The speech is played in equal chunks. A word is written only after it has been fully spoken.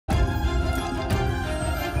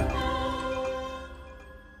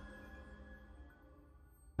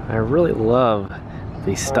I really love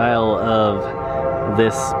the style of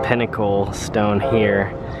this pinnacle stone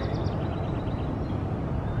here.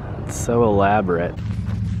 It's so elaborate.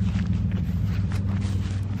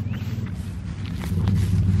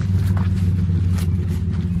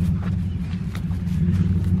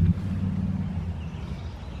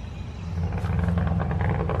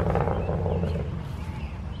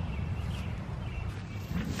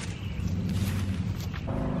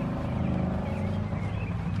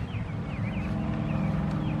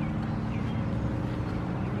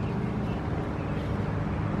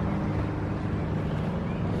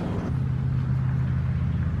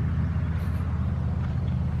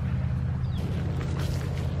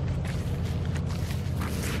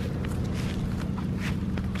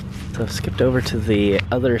 So I've skipped over to the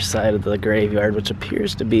other side of the graveyard, which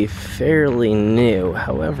appears to be fairly new.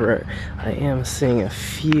 However, I am seeing a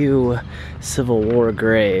few Civil War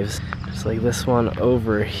graves, just like this one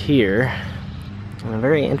over here. And a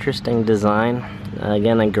very interesting design.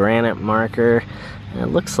 Again, a granite marker. And it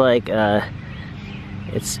looks like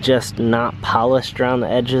it's just not polished around the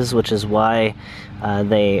edges, which is why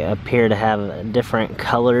they appear to have different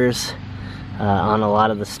colors on a lot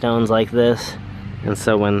of the stones like this. And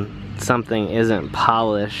so when something isn't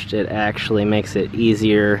polished, it actually makes it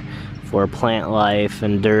easier for plant life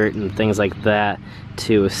and dirt and things like that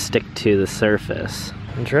to stick to the surface.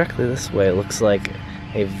 And directly this way looks like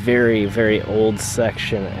a very, very old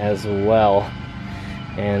section as well.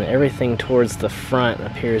 And everything towards the front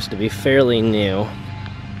appears to be fairly new.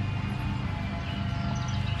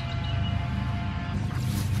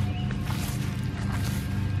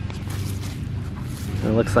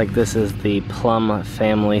 It looks like this is the Plum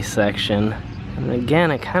family section. And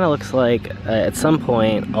again, it kind of looks like at some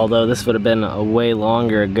point, although this would have been a way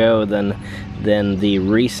longer ago than the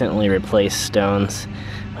recently replaced stones,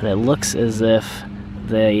 but it looks as if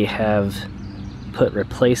they have put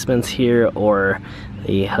replacements here, or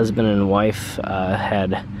the husband and wife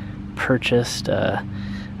had purchased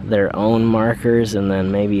their own markers, and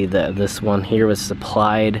then maybe this one here was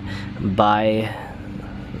supplied by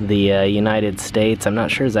the United States. I'm not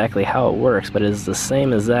sure exactly how it works, but it is the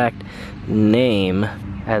same exact name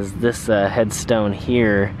as this headstone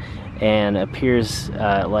here, and appears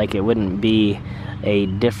like it wouldn't be a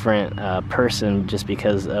different person just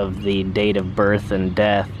because of the date of birth and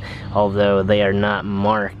death, although they are not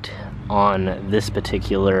marked on this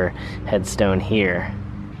particular headstone here.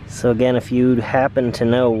 So again, if you happen to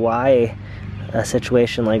know why a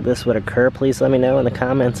situation like this would occur, please let me know in the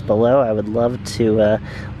comments below. I would love to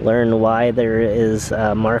learn why there is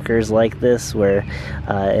markers like this, where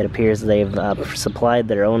it appears they've supplied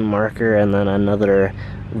their own marker and then another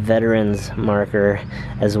veteran's marker,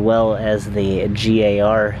 as well as the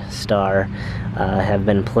GAR star, have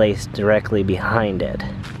been placed directly behind it.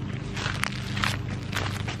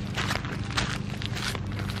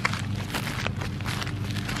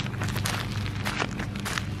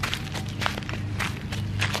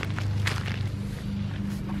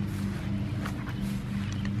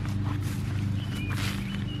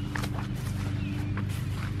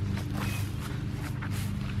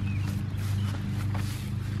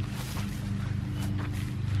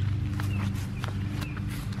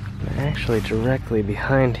 Actually, directly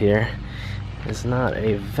behind here is not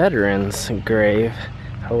a veteran's grave.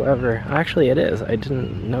 However, actually it is. I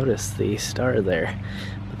didn't notice the star there.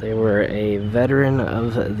 But they were a veteran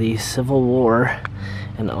of the Civil War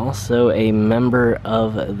and also a member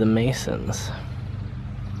of the Masons.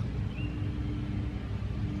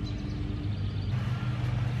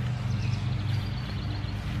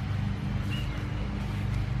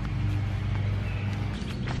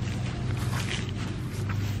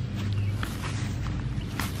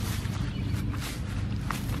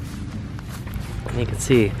 You can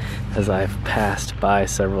see, as I've passed by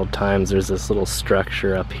several times, there's this little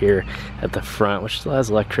structure up here at the front which still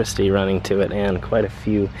has electricity running to it and quite a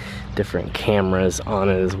few different cameras on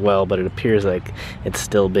it as well, but it appears like it's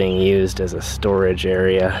still being used as a storage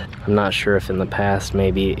area. I'm not sure if in the past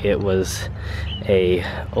maybe it was a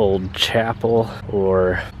old chapel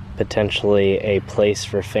or potentially a place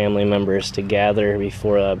for family members to gather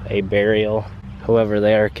before a burial. However,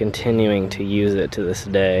 they are continuing to use it to this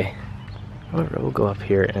day. However, we'll go up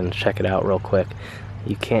here and check it out real quick.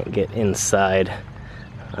 You can't get inside.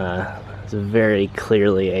 It's very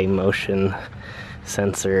clearly a motion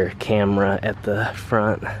sensor camera at the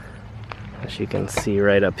front, as you can see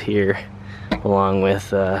right up here, along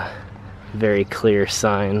with very clear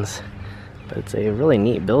signs. But it's a really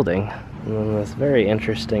neat building. And then this very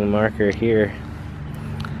interesting marker here.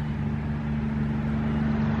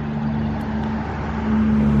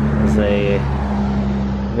 It's a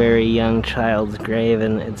very young child's grave,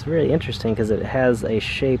 and it's really interesting because it has a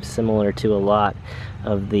shape similar to a lot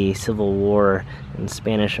of the Civil War and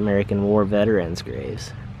Spanish-American War veterans'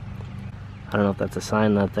 graves. I don't know if that's a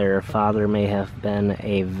sign that their father may have been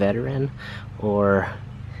a veteran, or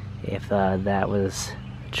if that was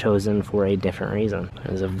chosen for a different reason.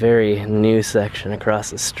 There's a very new section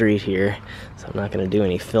across the street here, so I'm not going to do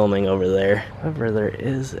any filming over there. However, there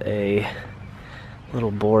is a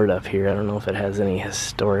little board up here. I don't know if it has any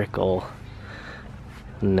historical...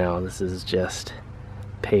 No, this is just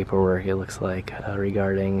paperwork, it looks like,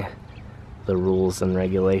 regarding the rules and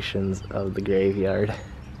regulations of the graveyard.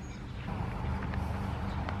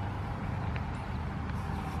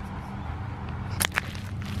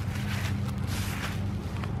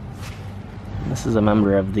 This is a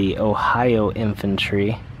member of the Ohio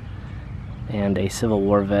Infantry and a Civil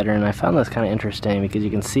War veteran. I found this kind of interesting because you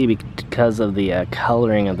can see, because of the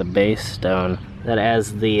coloring of the base stone, that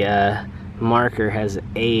as the marker has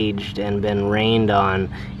aged and been rained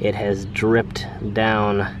on, it has dripped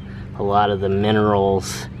down a lot of the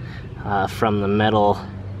minerals from the metal.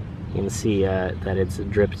 You can see that it's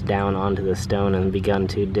dripped down onto the stone and begun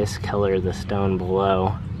to discolor the stone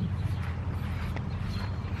below.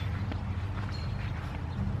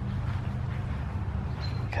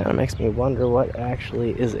 Kind of makes me wonder what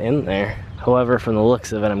actually is in there. However, from the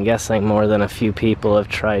looks of it, I'm guessing more than a few people have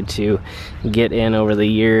tried to get in over the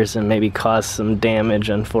years and maybe cause some damage,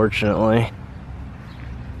 unfortunately.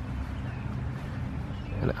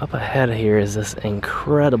 And up ahead here is this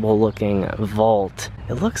incredible looking vault.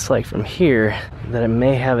 It looks like from here that it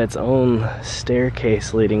may have its own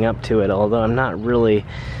staircase leading up to it, although I'm not really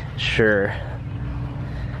sure.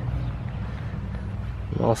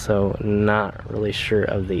 I'm also not really sure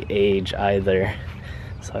of the age either,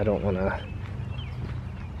 so I don't want to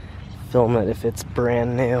film it if it's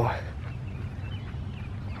brand new.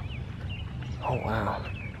 Oh wow.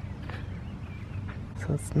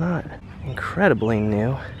 So it's not incredibly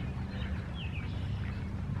new.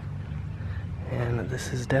 And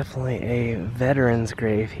this is definitely a veteran's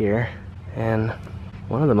grave here, and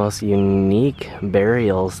one of the most unique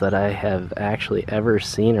burials that I have actually ever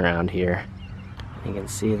seen around here. You can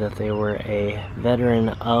see that they were a veteran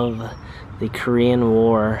of the Korean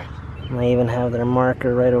War. And they even have their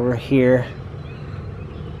marker right over here.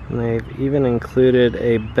 And they've even included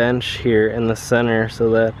a bench here in the center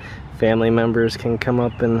so that family members can come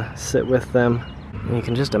up and sit with them. And you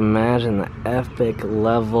can just imagine the epic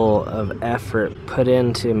level of effort put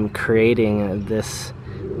into creating this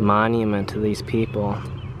monument to these people.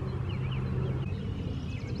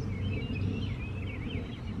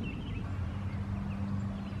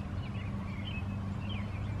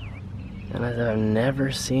 And as I've never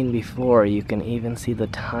seen before, you can even see the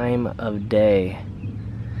time of day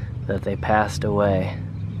that they passed away.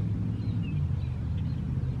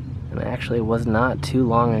 And it actually was not too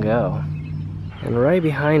long ago. And right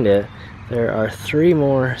behind it, there are 3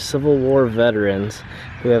 more Civil War veterans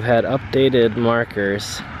who have had updated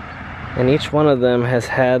markers. And each one of them has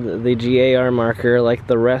had the GAR marker, like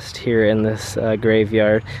the rest here in this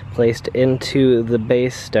graveyard, placed into the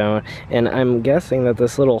base stone. And I'm guessing that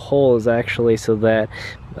this little hole is actually so that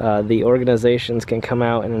the organizations can come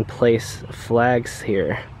out and place flags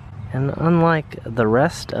here. And unlike the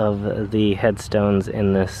rest of the headstones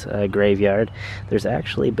in this graveyard, there's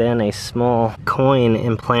actually been a small coin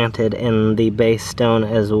implanted in the base stone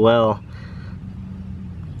as well,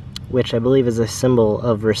 which I believe is a symbol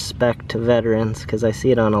of respect to veterans, because I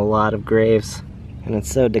see it on a lot of graves. And it's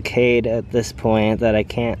so decayed at this point that I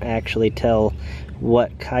can't actually tell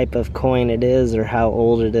what type of coin it is or how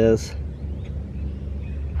old it is.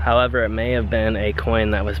 However, it may have been a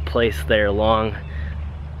coin that was placed there long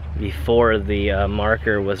before the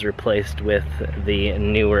marker was replaced with the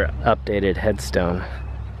newer updated headstone.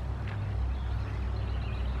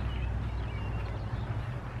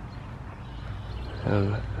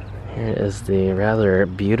 Here is the rather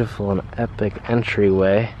beautiful and epic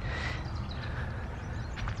entryway.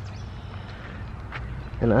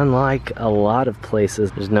 And unlike a lot of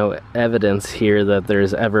places, there's no evidence here that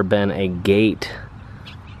there's ever been a gate.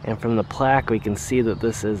 And from the plaque we can see that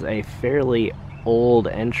this is a fairly old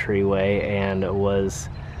entryway and was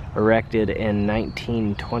erected in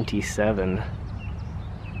 1927.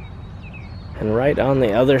 And right on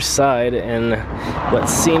the other side, in what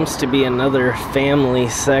seems to be another family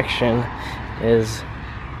section, is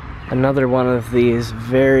another one of these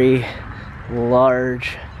very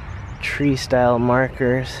large tree-style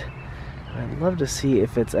markers. I'd love to see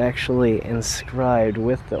if it's actually inscribed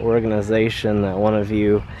with the organization that one of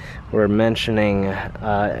you were mentioning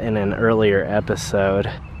in an earlier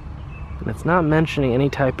episode. And it's not mentioning any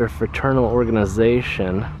type of fraternal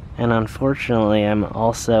organization. And unfortunately, I'm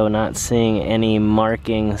also not seeing any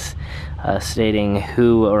markings stating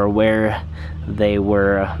who or where they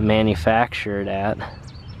were manufactured at.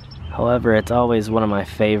 However, it's always one of my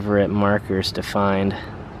favorite markers to find.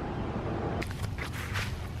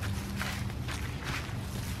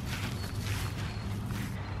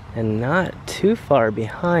 And not too far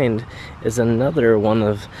behind is another one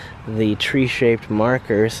of the tree-shaped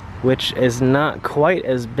markers, which is not quite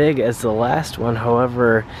as big as the last one.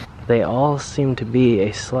 However, they all seem to be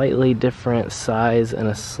a slightly different size and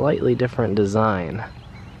a slightly different design.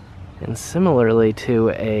 And similarly to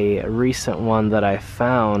a recent one that I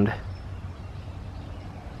found,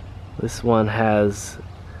 this one has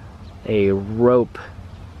a rope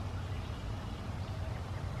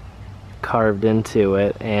carved into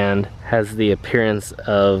it and has the appearance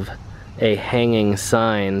of a hanging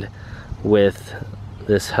sign with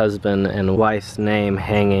this husband and wife's name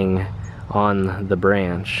hanging on the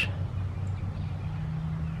branch.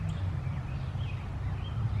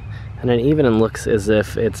 And it even looks as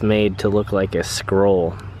if it's made to look like a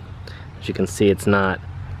scroll. As you can see, it's not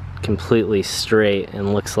completely straight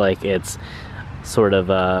and looks like it's sort of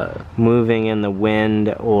moving in the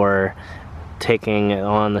wind or taking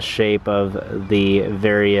on the shape of the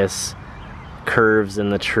various curves in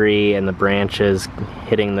the tree and the branches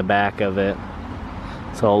hitting the back of it.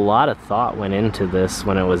 So a lot of thought went into this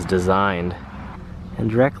when it was designed. And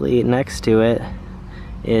directly next to it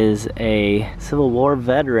is a Civil War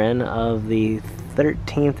veteran of the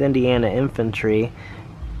 13th Indiana Infantry,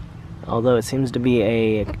 although it seems to be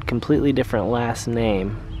a completely different last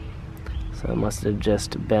name. So it must have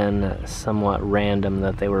just been somewhat random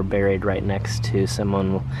that they were buried right next to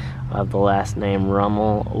someone of the last name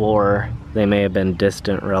Rummel, or they may have been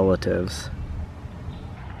distant relatives.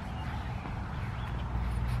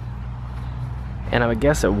 And I would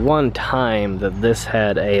guess at one time that this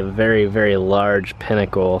had a very, very large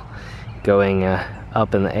pinnacle going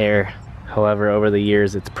up in the air. However, over the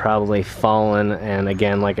years it's probably fallen and,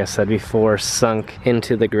 again, like I said before, sunk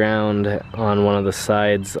into the ground on one of the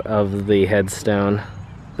sides of the headstone.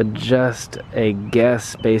 But just a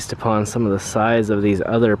guess based upon some of the size of these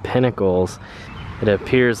other pinnacles, it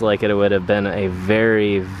appears like it would have been a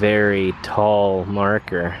very, very tall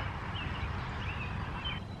marker.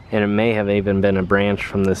 And it may have even been a branch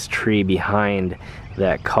from this tree behind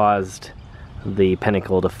that caused the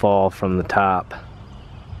pinnacle to fall from the top.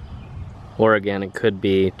 Or again, it could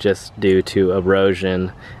be just due to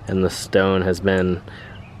erosion and the stone has been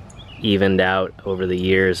evened out over the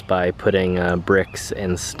years by putting bricks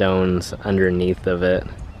and stones underneath of it.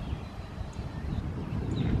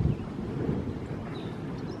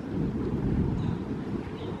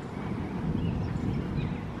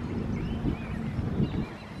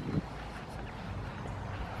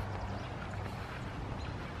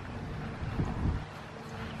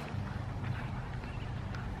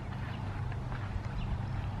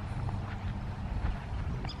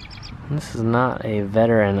 This is not a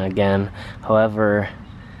veteran again, however,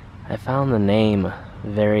 I found the name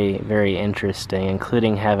very, very interesting,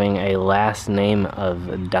 including having a last name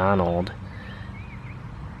of Donald.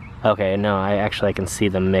 Okay, no, I can see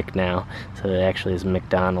the Mick now, so it actually is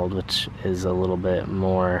McDonald, which is a little bit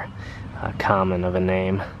more common of a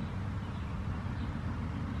name.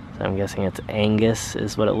 So I'm guessing it's Angus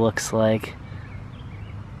is what it looks like,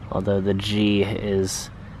 although the G is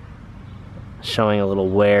showing a little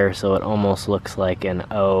wear, so it almost looks like an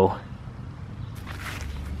O.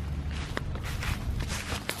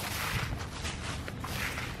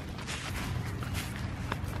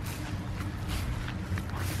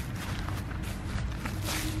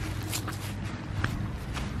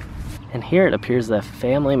 And here it appears that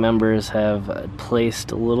family members have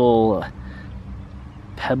placed little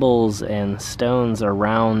pebbles and stones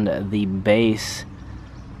around the base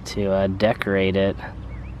to decorate it.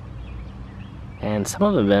 And some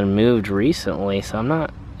of them have been moved recently, so I'm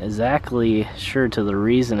not exactly sure to the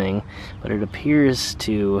reasoning, but it appears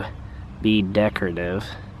to be decorative.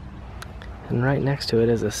 And right next to it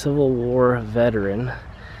is a Civil War veteran.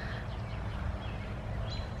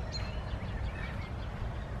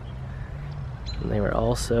 And they were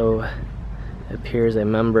also, it appears, a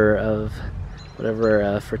member of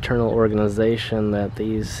whatever fraternal organization that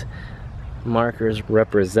these markers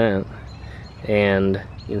represent. And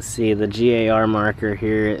you can see the GAR marker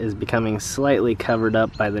here is becoming slightly covered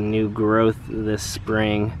up by the new growth this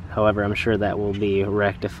spring. However, I'm sure that will be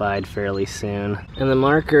rectified fairly soon. And the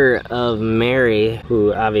marker of Mary,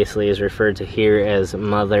 who obviously is referred to here as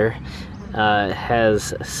Mother,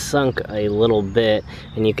 has sunk a little bit,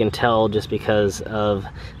 and you can tell just because of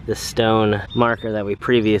the stone marker that we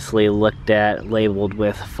previously looked at labeled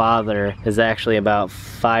with father is actually about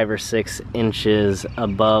 5 or 6 inches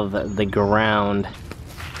above the ground.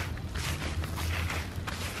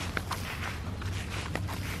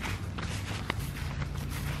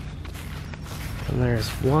 And there's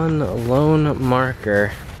one lone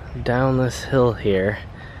marker down this hill here,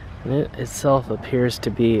 and it itself appears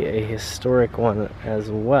to be a historic one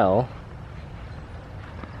as well.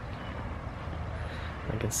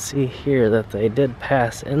 I can see here that they did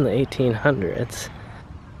pass in the 1800s.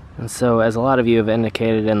 And so, as a lot of you have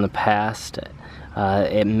indicated in the past,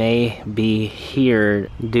 it may be here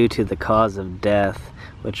due to the cause of death,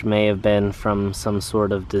 which may have been from some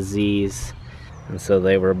sort of disease. And so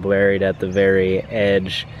they were buried at the very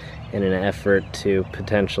edge in an effort to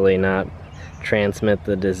potentially not transmit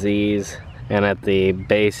the disease. And at the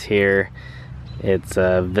base here, it's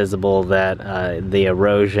visible that the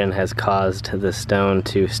erosion has caused the stone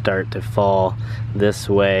to start to fall this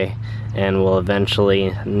way, and will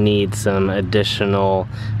eventually need some additional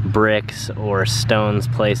bricks or stones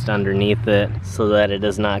placed underneath it so that it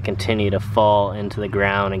does not continue to fall into the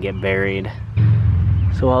ground and get buried.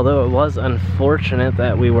 So although it was unfortunate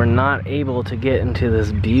that we were not able to get into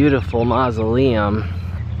this beautiful mausoleum,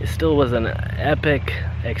 it still was an epic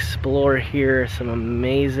explore here. Some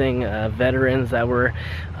amazing veterans that were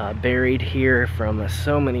buried here from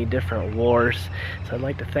so many different wars. So I'd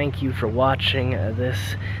like to thank you for watching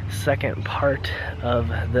this second part of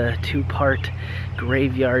the 2-part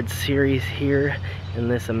graveyard series here in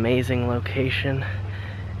this amazing location.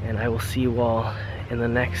 And I will see you all in the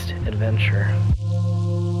next adventure.